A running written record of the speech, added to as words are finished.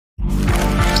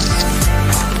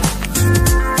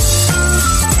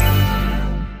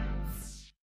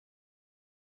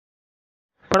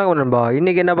வணக்கம் நண்பா.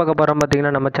 இன்றைக்கி என்ன பார்க்க போகிறோம்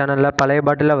பார்த்தீங்கன்னா, நம்ம சேனலில் பழைய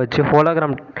பாட்டிலாக வச்சு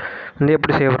ஹோலோகிராம் வந்து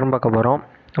எப்படி செய்யறோம்னு பார்க்க போகிறோம்.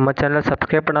 நம்ம சேனலை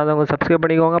சப்ஸ்கிரைப் பண்ணாதவங்க சப்ஸ்கிரைப்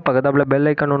பண்ணிக்கோங்க. பக்கத்தில் பெல்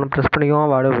ஐக்கான் ஒன்று ப்ரெஸ் பண்ணிக்கோங்க.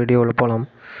 வாட வீடியோவில் போகலாம்.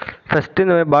 ஃபஸ்ட்டு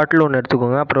இந்த மாதிரி பாட்டில் ஒன்று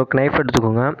எடுத்துக்கோங்க. அப்புறம் ஒரு நைஃப்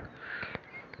எடுத்துக்கோங்க.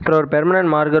 அப்புறம் ஒரு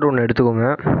பெர்மனன்ட் மார்க்கர் ஒன்று எடுத்துக்கோங்க.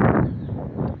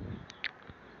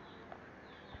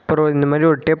 அப்புறம் இந்த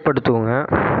மாதிரி ஒரு டேப் எடுத்துக்கோங்க.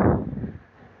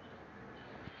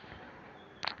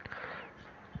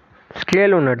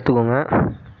 ஸ்கேல் ஒன்று எடுத்துக்கோங்க.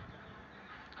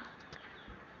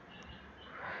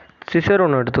 சிசர்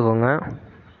ஒன்று எடுத்துக்கோங்க.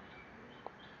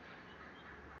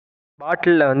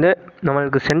 பாட்டிலில் வந்து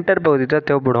நம்மளுக்கு சென்டர் பகுதி தான்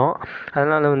தேவைப்படும்.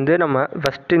 அதனால் வந்து நம்ம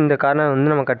ஃபஸ்ட்டு இந்த கார்னர்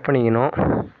வந்து நம்ம கட் பண்ணிக்கணும்.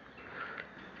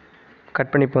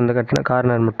 கட் பண்ணிப்போம் இந்த கட்டின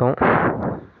கார்னர் மட்டும்.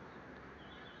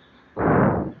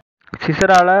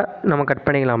 சிசரால் நம்ம கட்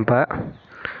பண்ணிக்கலாம். இப்போ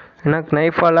ஏன்னா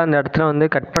நைஃபால் அந்த இடத்துல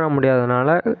வந்து கட் பண்ண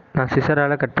முடியாததுனால நான்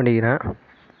சிசரால் கட் பண்ணிக்கிறேன்.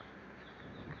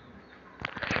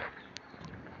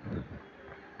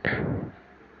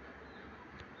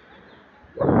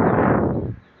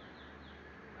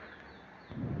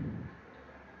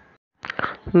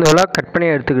 இதெல்லாம் கட் பண்ணி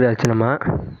எடுத்துக்கிட்டாச்சு. நம்ம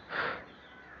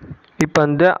இப்போ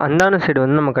வந்து அந்தான சைடு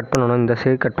வந்து நம்ம கட் பண்ணணும். இந்த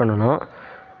சைடு கட் பண்ணணும்.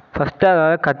 ஃபஸ்ட்டு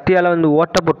அதாவது கத்தியால் வந்து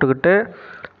ஓட்டை போட்டுக்கிட்டு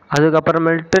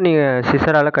அதுக்கப்புறமேட்டு நீங்கள்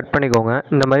சிசரால் கட் பண்ணிக்கோங்க.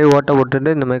 இந்த மாதிரி ஓட்டை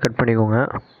போட்டுட்டு இந்த மாதிரி கட் பண்ணிக்கோங்க.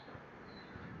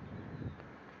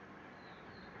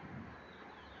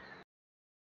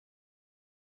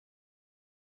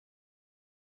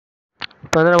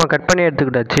 இப்போ வந்து நம்ம கட் பண்ணி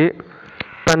எடுத்துக்கிட்டாச்சு.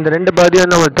 இப்போ அந்த ரெண்டு பகுதியும்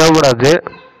வந்து நம்மளுக்கு தேவைப்படாது.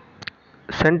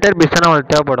 சென்டர் பீஸ் தான்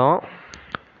நம்மளுக்கு தேவைப்படும்.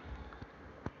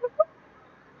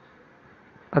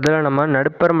 அதில் நம்ம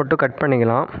நடுப்பரை மட்டும் கட்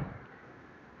பண்ணிக்கலாம்.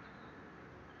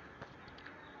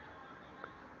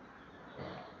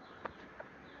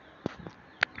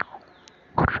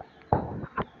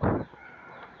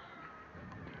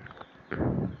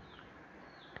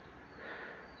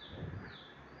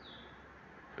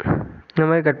 இந்த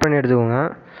மாதிரி கட் பண்ணி எடுத்துக்கோங்க.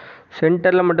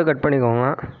 சென்டரில் மட்டும் கட் பண்ணிக்கோங்க.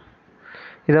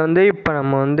 இதை வந்து இப்போ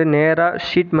நம்ம வந்து நேராக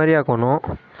ஷீட் மாதிரி ஆக்கணும்.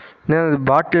 ஏன்னா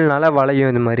பாட்டில்னால வளையும்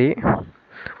இது மாதிரி.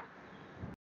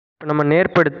 இப்போ நம்ம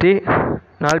நேர்படுத்தி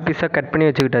 4 பீஸாக கட் பண்ணி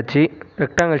வச்சுக்கிட்டாச்சு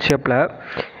ரெக்டாங்கிள் ஷேப்பில்.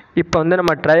 இப்போ வந்து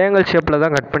நம்ம ட்ரையாங்கிள் ஷேப்பில்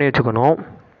தான் கட் பண்ணி வச்சுக்கணும்.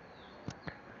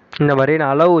 இந்த மாதிரி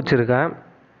நான் அளவு வச்சுருக்கேன்.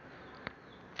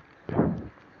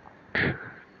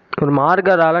 ஒரு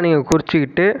மார்க்கரால் நீங்கள்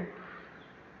குறிச்சிக்கிட்டு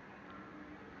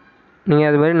நீங்கள்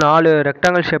அது மாதிரி 4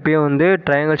 ரெக்டாங்கிள் ஷேப்பையும் வந்து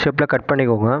ட்ரையாங்கிள் ஷேப்பில் கட்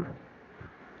பண்ணிக்கோங்க.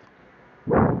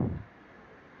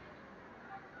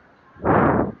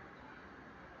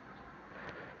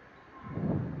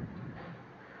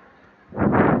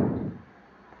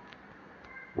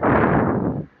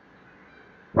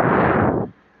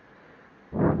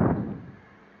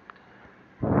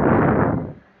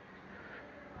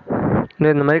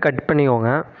 இந்த மாதிரி கட் பண்ணிக்கோங்க.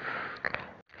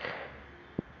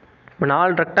 இப்போ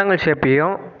 4 ரெக்டாங்கிள்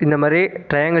ஷேப்பையும் இந்த மாதிரி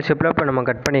ட்ரையாங்கிள் ஷேப்பில் இப்போ நம்ம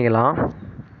கட் பண்ணிக்கலாம்.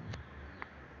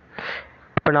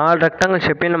 இப்போ 4 ரெக்டாங்கிள்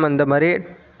ஷேப்பையும் நம்ம இந்த மாதிரி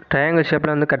ட்ரையாங்கிள்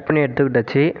ஷேப்பில் வந்து கட் பண்ணி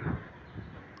எடுத்துக்கிட்டாச்சு.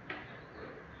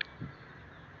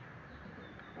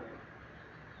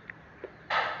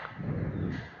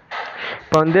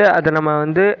 இப்போ வந்து அதை நம்ம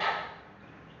வந்து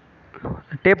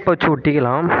டேப் வச்சு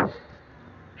ஒட்டிக்கலாம்.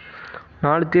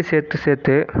 4த்தையும்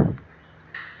சேர்த்து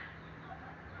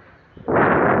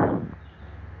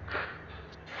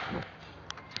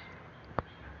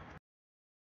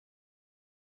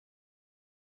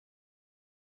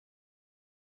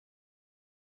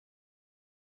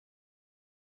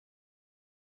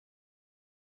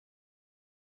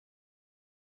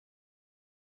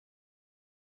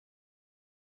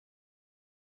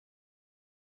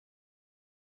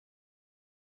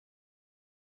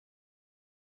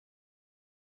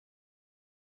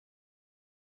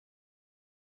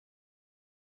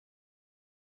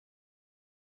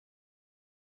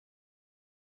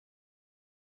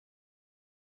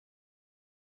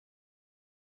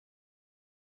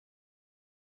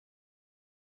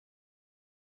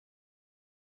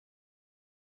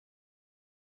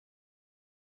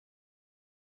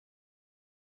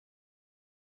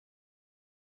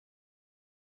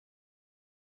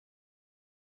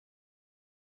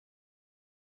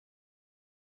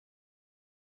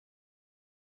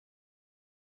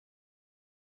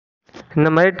இந்த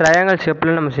மாதிரி ட்ரையாங்கிள்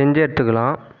ஷேப்பில் நம்ம செஞ்சு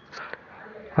எடுத்துக்கலாம்.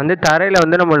 வந்து தரையில்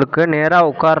வந்து நம்மளுக்கு நேராக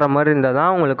உட்கார்ற மாதிரி இருந்தால்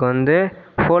தான் உங்களுக்கு வந்து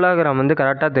ஹோலோகிராம் வந்து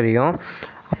கரெக்டாக தெரியும்.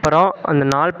 அப்புறம் அந்த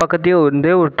 4 பக்கத்தையும்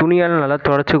வந்து ஒரு துணியால் நல்லா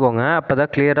துடைச்சிக்கோங்க. அப்போ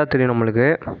தான் கிளியராக தெரியும் நம்மளுக்கு.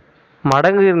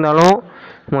 மடங்கு இருந்தாலும்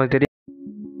உங்களுக்கு தெரியும்.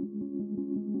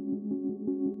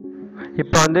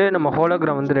 இப்போ வந்து நம்ம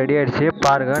ஹோலோகிராம் வந்து ரெடி ஆகிடுச்சு.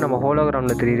 பாருங்கள் நம்ம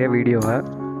ஹோலோகிராமில் தெரியுற வீடியோவை.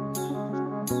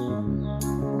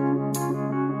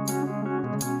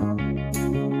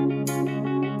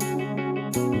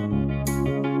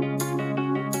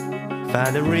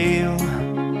 Find the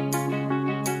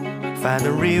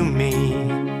real me.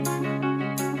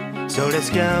 So let's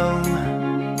go.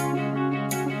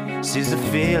 Seize the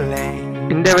feeling.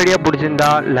 இந்த வீடியோ பிடிச்சிருந்தா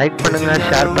லைக் பண்ணுங்க,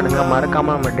 ஷேர் பண்ணுங்க,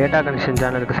 மறக்காம நம்ம டேட்டா கனெக்ஷன்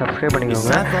சேனலுக்கு சப்ஸ்கிரைப்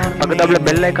பண்ணிக்கோங்க. பக்கத்துல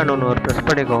பெல் ஐகான் ஒன்று ப்ரெஸ்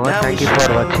பண்ணிக்கோங்க. Thank you for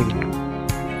watching.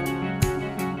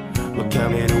 We're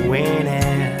coming to win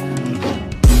it.